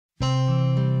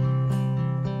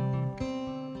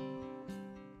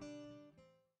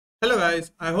Hello guys,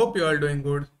 I hope you are doing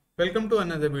good. Welcome to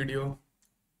another video.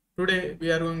 Today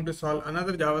we are going to solve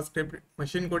another JavaScript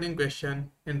machine coding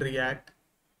question in React.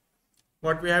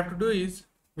 What we have to do is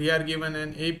we are given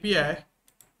an API.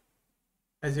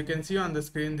 As you can see on the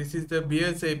screen, this is the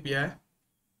BS API.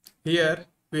 Here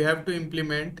we have to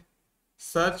implement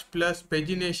search plus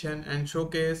pagination and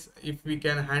showcase if we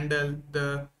can handle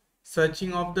the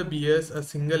searching of the beers, a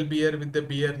single beer with the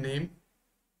beer name.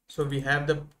 So we have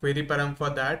the query param for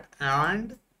that,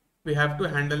 and we have to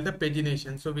handle the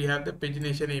pagination. So we have the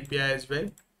pagination API as well.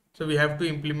 So we have to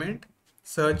implement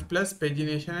search plus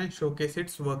pagination and showcase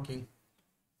it's working.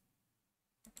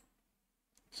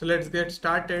 So let's get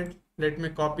started. Let me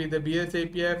copy the BS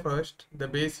API first, the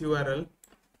base URL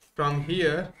from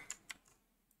here,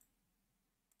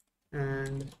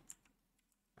 and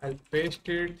I'll paste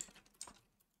it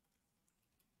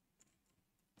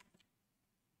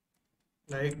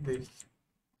like this,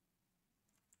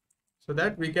 so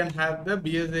that we can have the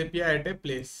BS API at a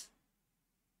place.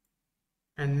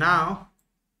 And now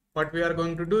what we are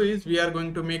going to do is we are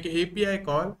going to make an API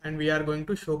call and we are going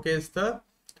to showcase the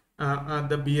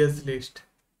BS list.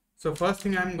 So first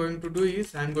thing I'm going to do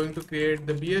is I'm going to create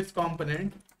the BS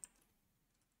component,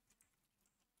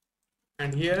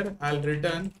 and here I'll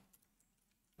return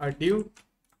a div.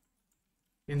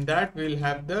 In that we'll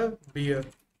have the beer.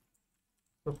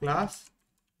 So class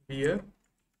beer.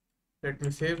 Let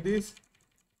me save this,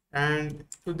 and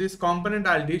to this component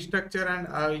I'll destructure and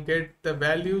I'll get the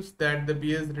values that the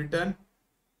BS return.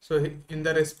 So in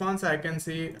the response I can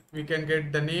see we can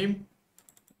get the name,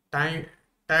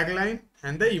 tagline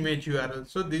and the image URL.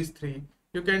 So these three.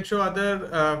 You can show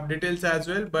other details as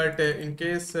well, but in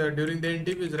case during the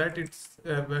interviews, right, it's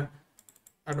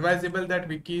advisable that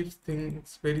we keep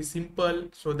things very simple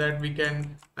so that we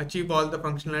can achieve all the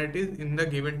functionalities in the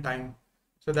given time.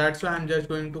 So that's why I'm just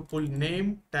going to pull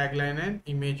name, tagline and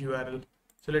image URL.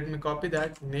 So let me copy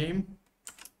that name,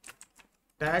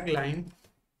 tagline.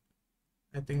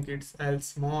 I think it's L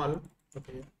small.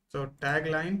 Okay. So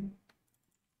tagline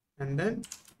and then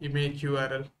image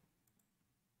URL.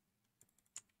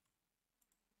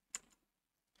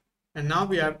 And now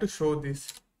we have to show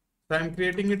this. So I'm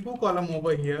creating a two column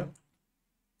over here.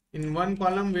 In one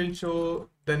column we'll show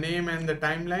the name and the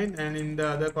timeline, and in the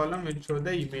other column we'll show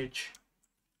the image.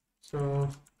 So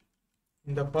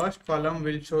in the first column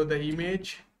we'll show the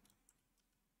image,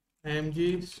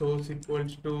 img source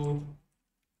equals to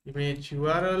image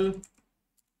URL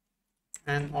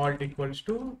and alt equals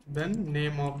to the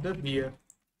name of the beer.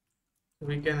 So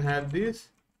we can have this,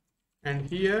 and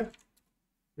here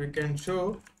we can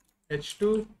show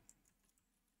h2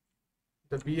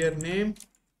 the beer name,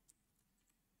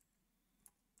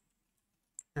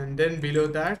 and then below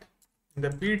that in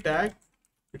the p tag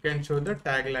you can show the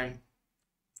tagline.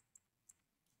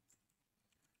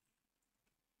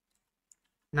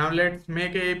 Now let's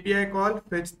make an API call,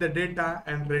 fetch the data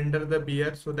and render the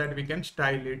beer so that we can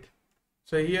style it.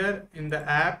 So here in the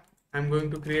app I'm going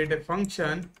to create a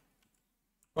function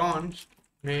const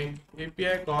make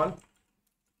API call,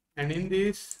 and in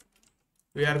this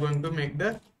we are going to make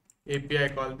the API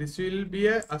call. This will be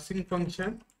a async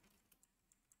function,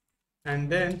 and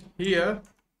then here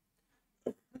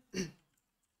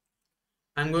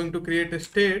I'm going to create a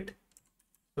state.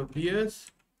 So BS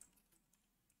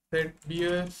set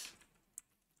BS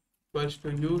equals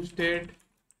to use state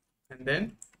and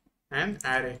then an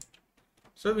array.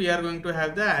 So we are going to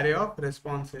have the array of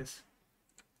responses,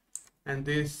 and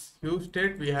this use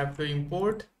state we have to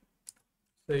import.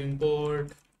 So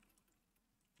import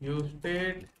use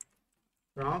state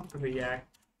from React.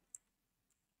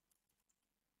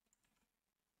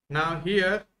 Now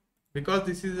here, because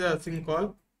this is a async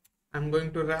call, I'm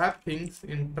going to wrap things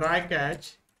in try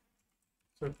catch.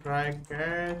 So try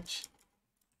catch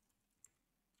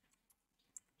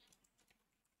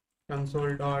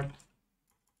console dot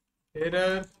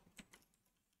error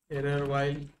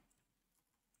while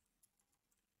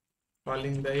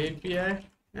calling the API,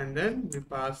 and then we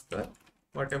pass the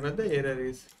whatever the error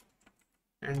is.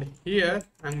 And here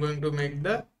I'm going to make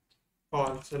the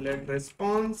call. So let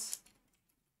response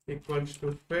equals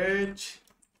to fetch,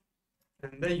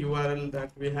 and the URL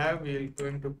that we have we are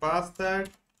going to pass that.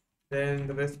 Then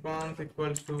the response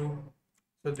equals to,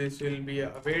 so this will be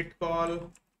a await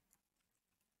call,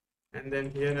 and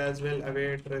then here as well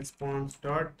await response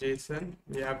dot JSON.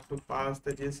 We have to pass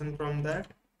the JSON from that,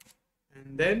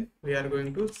 and then we are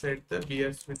going to set the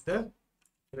beers with the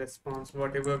response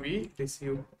whatever we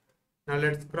receive. Now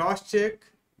let's cross check.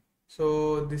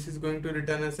 So this is going to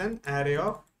return as an array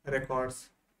of records.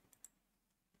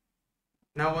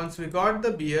 Now once we got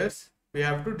the beers we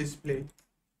have to display.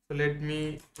 So let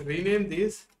me rename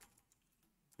this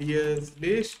beers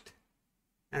list,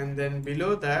 and then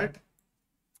below that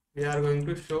we are going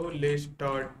to show list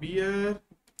dot beer,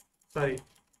 sorry,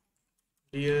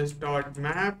 beers dot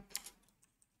map,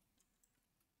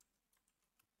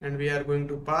 and we are going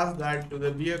to pass that to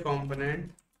the beer component,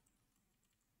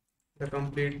 the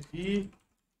complete key.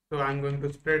 So I'm going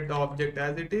to spread the object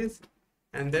as it is,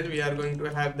 and then we are going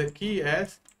to have the key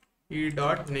as e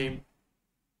dot name.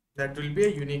 That will be a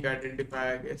unique identifier,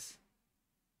 I guess.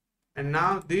 And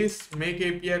now this make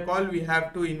API call, we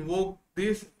have to invoke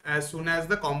this as soon as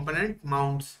the component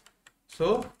mounts.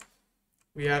 So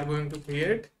we are going to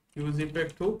create use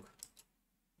effect hook,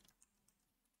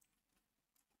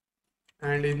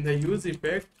 and in the use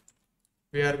effect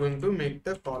we are going to make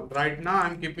the call. Right now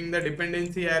I'm keeping the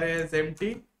dependency array as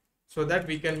empty so that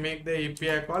we can make the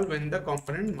API call when the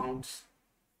component mounts.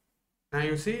 Now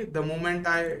you see, the moment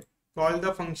I call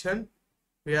the function,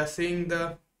 we are seeing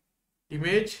the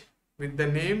image with the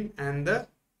name and the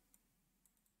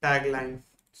tagline.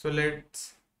 So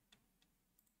let's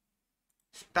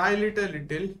style it a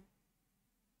little.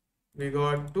 We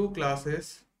got two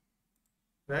classes,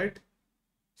 right?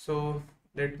 So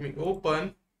let me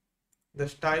open the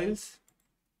styles,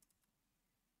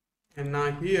 and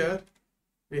now here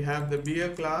we have the beer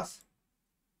class.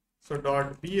 So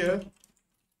dot beer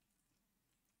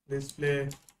display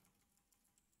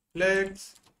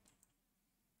flex,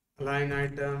 align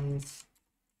items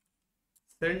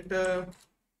center,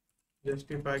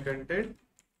 justify content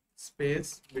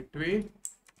space between,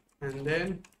 and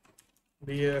then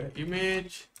beer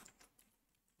image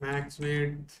max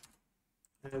width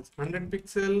as 100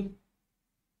 pixel.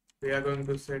 We are going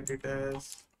to set it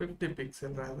as 50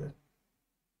 pixel rather,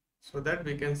 so that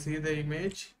we can see the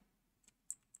image.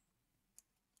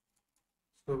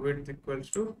 So width equals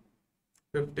to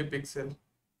 50 pixel.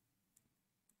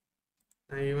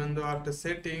 And even though after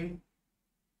setting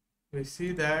we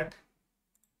see that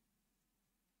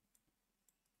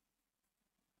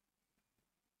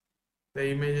the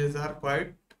images are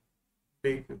quite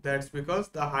big, that's because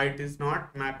the height is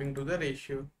not mapping to the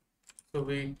ratio. So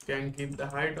we can keep the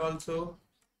height also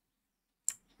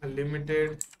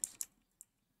unlimited,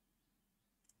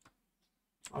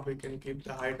 or we can keep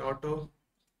the height auto.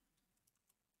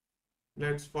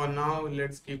 For now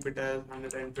let's keep it as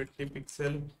 150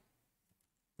 pixel,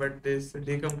 but this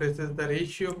decompresses the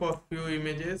ratio for few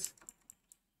images,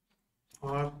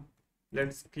 or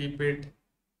let's keep it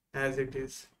as it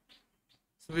is.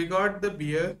 So we got the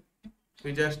beer,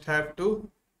 we just have to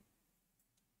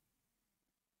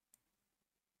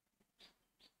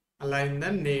align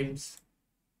the names.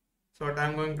 So what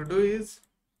I'm going to do is,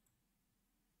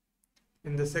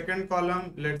 in the second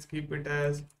column let's keep it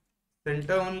as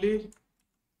center only.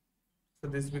 So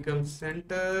this becomes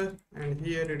center, and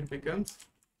here it becomes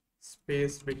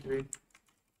space between.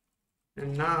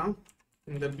 And now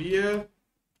in the beer,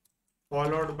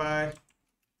 followed by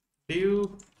div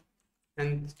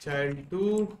and child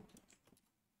 2,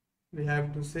 we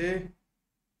have to say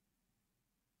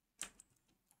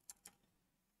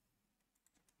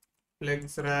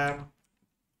flex wrap,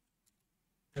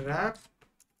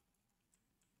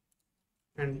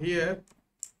 and here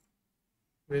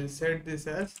we'll set this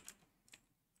as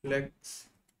flex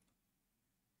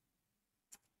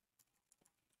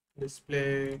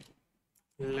display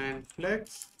inline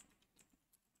flex,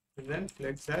 and then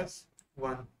flex as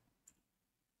 1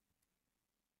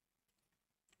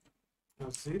 or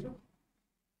 0.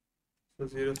 So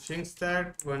 0 shrinks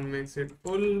that, 1 makes it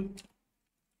full,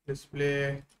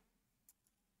 display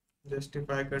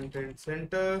justify content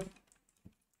center,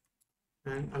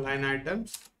 and align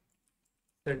items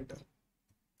center.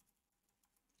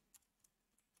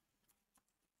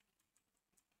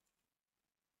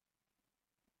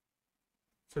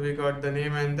 So we got the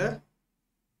name and the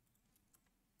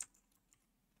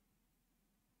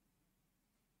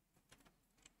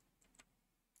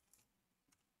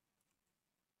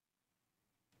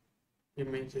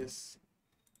images.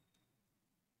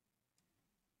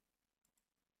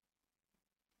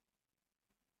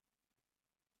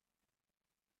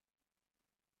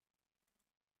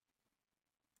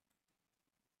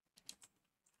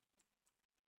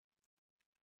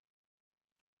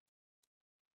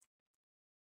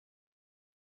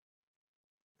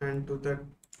 And to the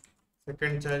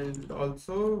second child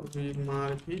also we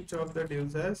mark each of the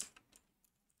divs as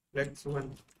flex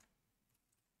 1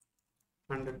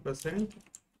 100%,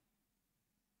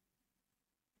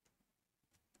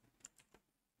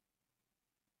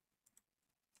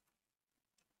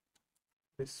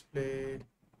 display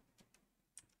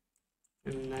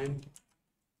inline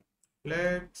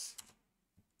flex,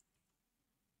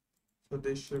 So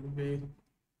this should be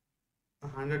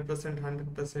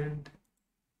 100%.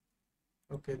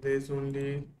 Okay, there is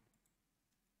only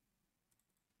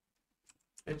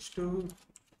h2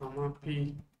 comma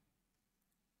p.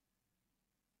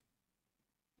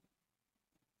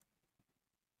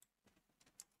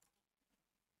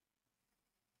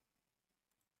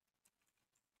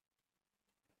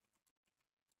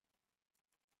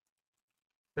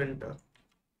 Center.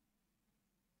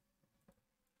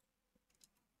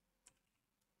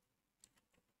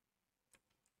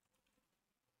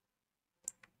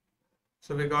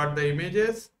 So we got the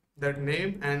images, the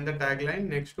name and the tagline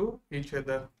next to each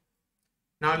other.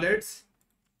 Now let's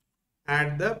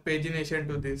add the pagination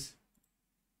to this.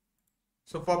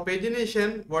 So for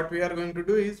pagination, what we are going to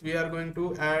do is we are going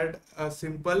to add a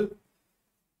simple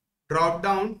drop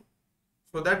down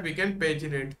so that we can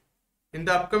paginate. In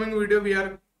the upcoming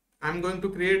video, I'm going to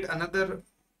create another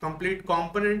complete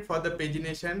component for the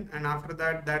pagination, and after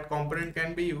that, that component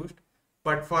can be used.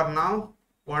 But for now,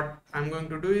 what I'm going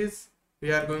to do is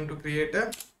we are going to create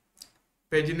a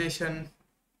pagination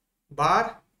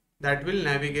bar that will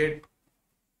navigate.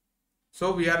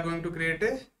 So we are going to create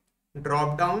a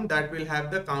drop down that will have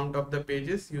the count of the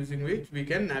pages using which we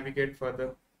can navigate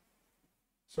further.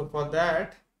 So for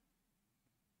that,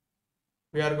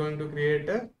 we are going to create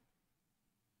a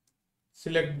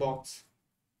select box.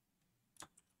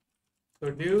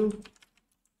 So div,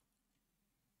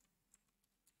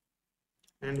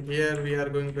 and here we are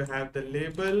going to have the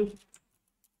label,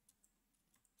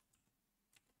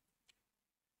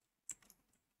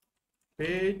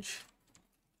 page,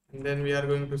 and then we are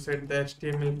going to set the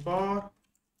HTML for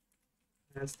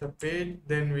as the page.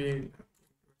 Then we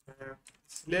have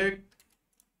select,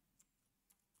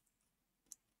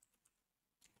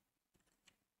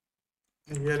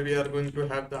 and here we are going to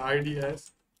have the ID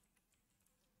as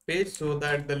page so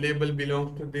that the label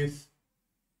belongs to this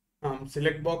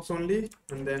select box only,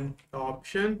 and then the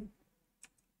option.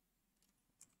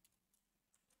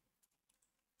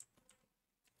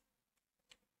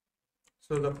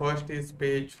 So the first is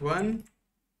page 1.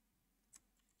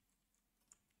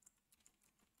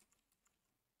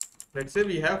 Let's say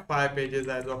we have 5 pages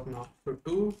as of now. So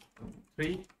 2,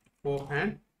 3, 4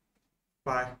 and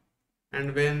 5.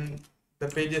 And when the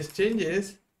pages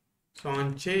changes, so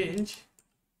on change,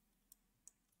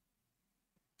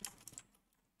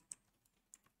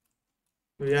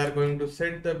 we are going to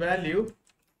set the value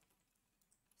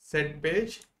set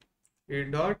page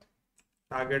dot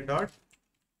target dot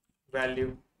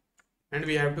value, and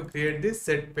we have to create this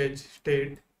set page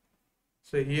state.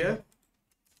 So here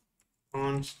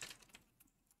const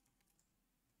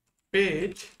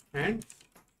page and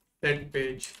set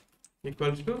page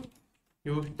equals to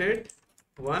use state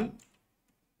 1,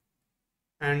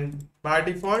 and by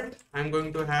default I'm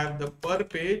going to have the per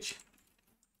page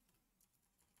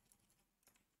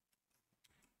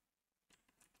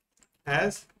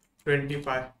as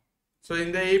 25. So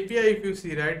in the API, if you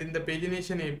see, right, in the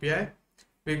pagination API,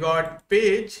 we got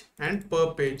page and per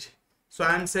page. So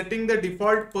I'm setting the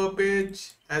default per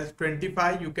page as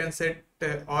 25. You can set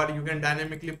or you can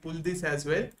dynamically pull this as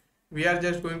well. We are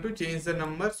just going to change the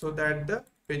number so that the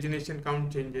pagination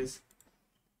count changes.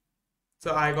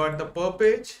 So I got the per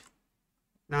page.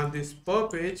 Now this per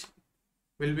page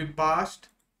will be passed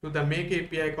to the make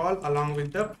API call along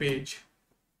with the page,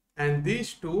 and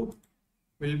these two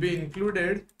will be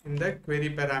included in the query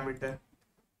parameter.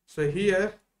 So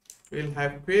here we'll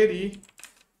have query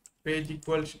page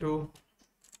equals to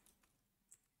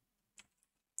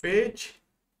page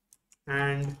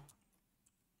and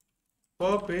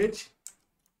per page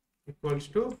equals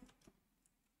to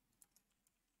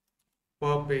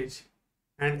per page,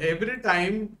 and every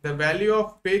time the value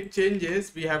of page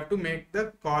changes we have to make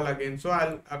the call again. So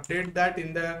I'll update that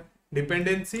in the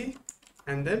dependency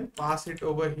and then pass it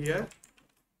over here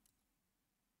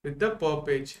with the per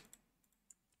page.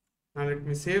 Now let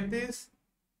me save this.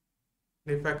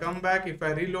 If I come back, if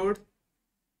I reload,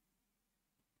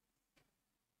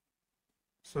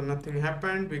 so nothing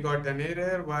happened. We got an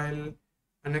error while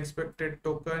unexpected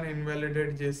token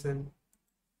invalidate JSON.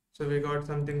 So we got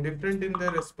something different in the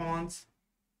response.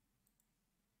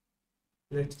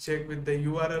 Let's check with the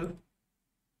URL.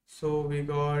 So we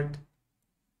got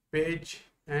page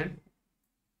and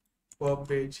per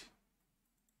page.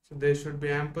 So there should be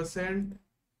ampersand.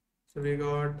 So we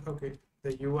got, okay,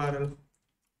 the URL.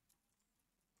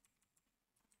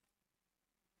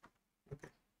 Okay.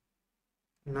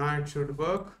 Now it should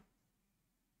work.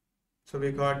 So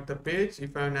we got the page.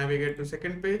 If I navigate to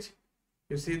second page,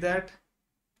 you see that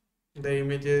the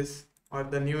images or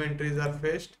the new entries are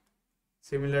fetched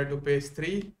similar to page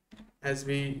 3. As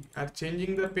we are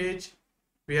changing the page,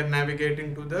 we are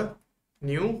navigating to the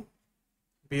new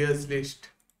beers list.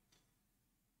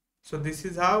 So this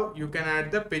is how you can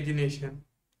add the pagination.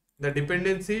 The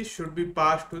dependency should be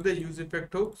passed to the use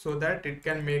effect hook so that it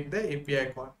can make the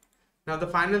API call. Now the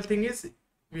final thing is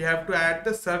we have to add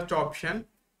the search option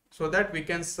so that we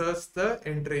can search the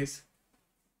entries.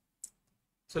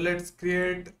 So let's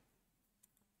create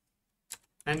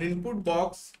an input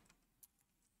box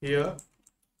here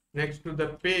next to the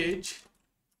page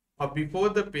or before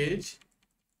the page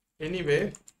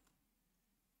anyway.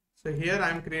 So here I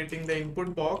am creating the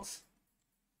input box.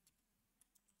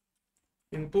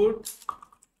 Input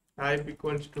type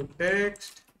equals to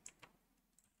text,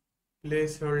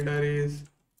 placeholder is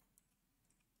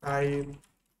type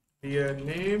beer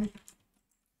name,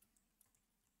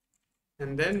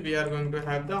 and then we are going to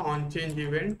have the onChange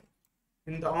event.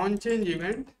 In the onChange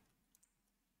event,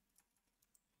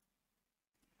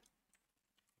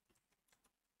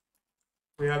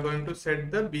 we are going to set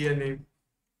the beer name.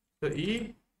 So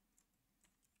e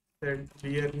set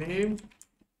beer name,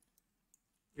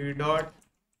 e dot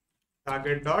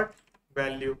target dot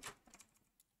value,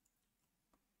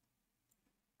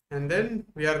 and then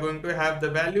we are going to have the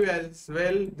value as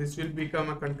well. This will become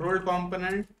a control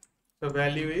component. So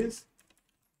value is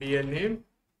beer name.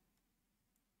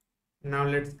 Now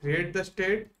let's create the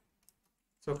state.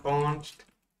 So const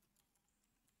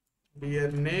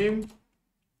beer name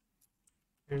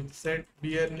and set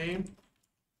beer name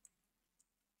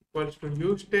equals to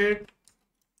use state,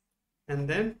 and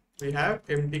then we have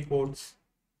empty quotes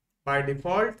by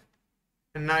default.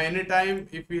 And now anytime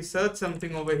if we search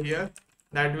something over here,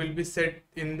 that will be set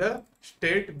in the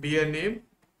state beer name.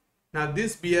 Now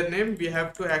this beer name we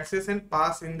have to access and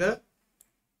pass in the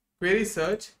query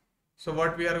search. So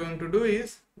what we are going to do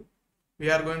is we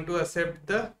are going to accept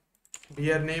the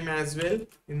beer name as well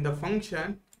in the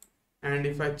function, and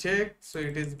if I check, so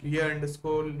it is beer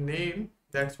underscore name,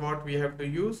 that's what we have to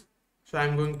use. So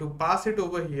I'm going to pass it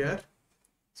over here.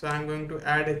 So I'm going to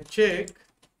add a check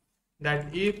that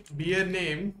if beer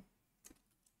name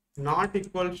not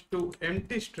equals to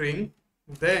empty string,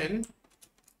 then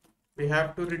we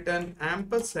have to return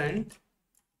ampersand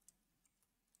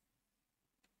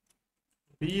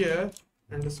beer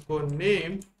underscore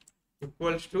name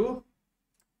equals to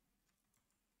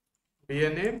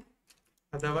beer name,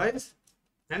 otherwise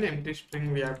an empty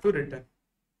string we have to return.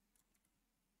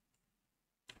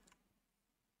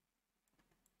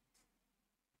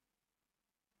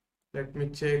 Let me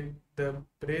check the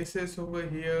braces over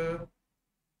here.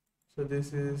 So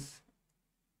this is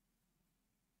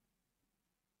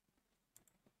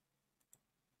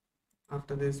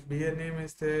after this beer name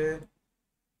is there.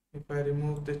 If I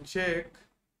remove the check,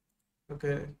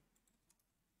 okay,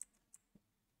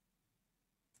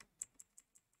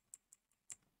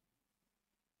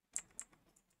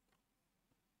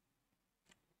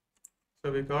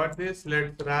 so we got this.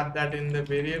 Let's wrap that in the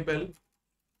variable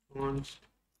const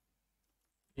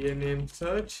beer name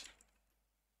search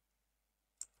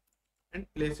and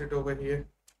place it over here.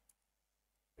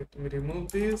 Let me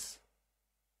remove this.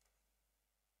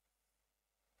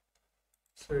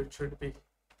 So it should be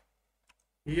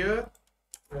here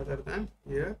rather than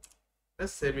here, the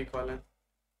semicolon,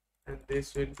 and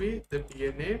this will be the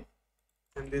beer name,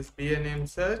 and this beer name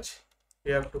search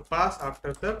we have to pass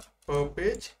after the per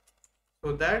page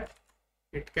so that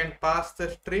it can pass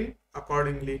the string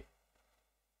accordingly.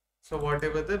 So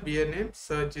whatever the beer name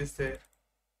search is there.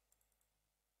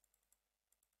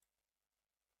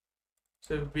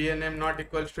 So if beer name not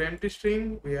equals to empty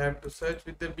string, we have to search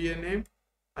with the beer name,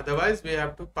 otherwise we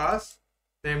have to pass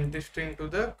the empty string to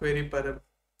the query param.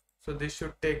 So this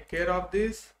should take care of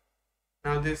this.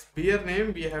 Now this beer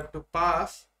name we have to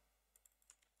pass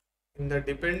in the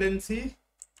dependency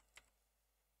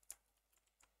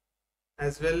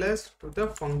as well as to the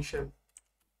function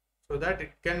so that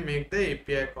it can make the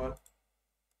API call.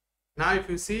 Now if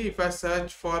you see, if I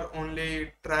search for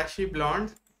only trashy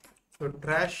blonde, so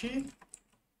trashy,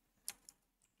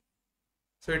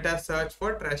 so it has searched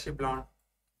for trashy blonde.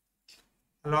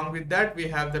 Along with that, we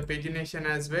have the pagination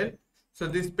as well. So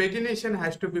this pagination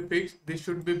has to be fixed. This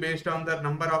should be based on the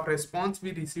number of response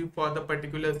we receive for the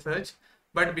particular search.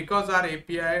 But because our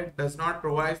API does not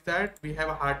provide that, we have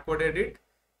hard coded it.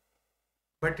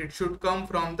 But it should come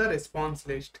from the response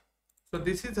list. So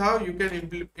this is how you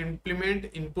can implement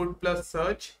input plus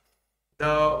search.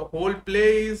 The whole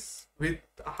play is with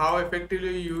how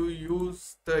effectively you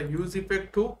use the use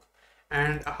effect hook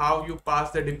and how you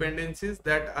pass the dependencies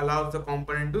that allows the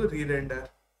component to re-render.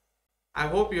 I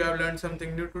hope you have learned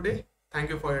something new today. Thank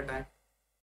you for your time.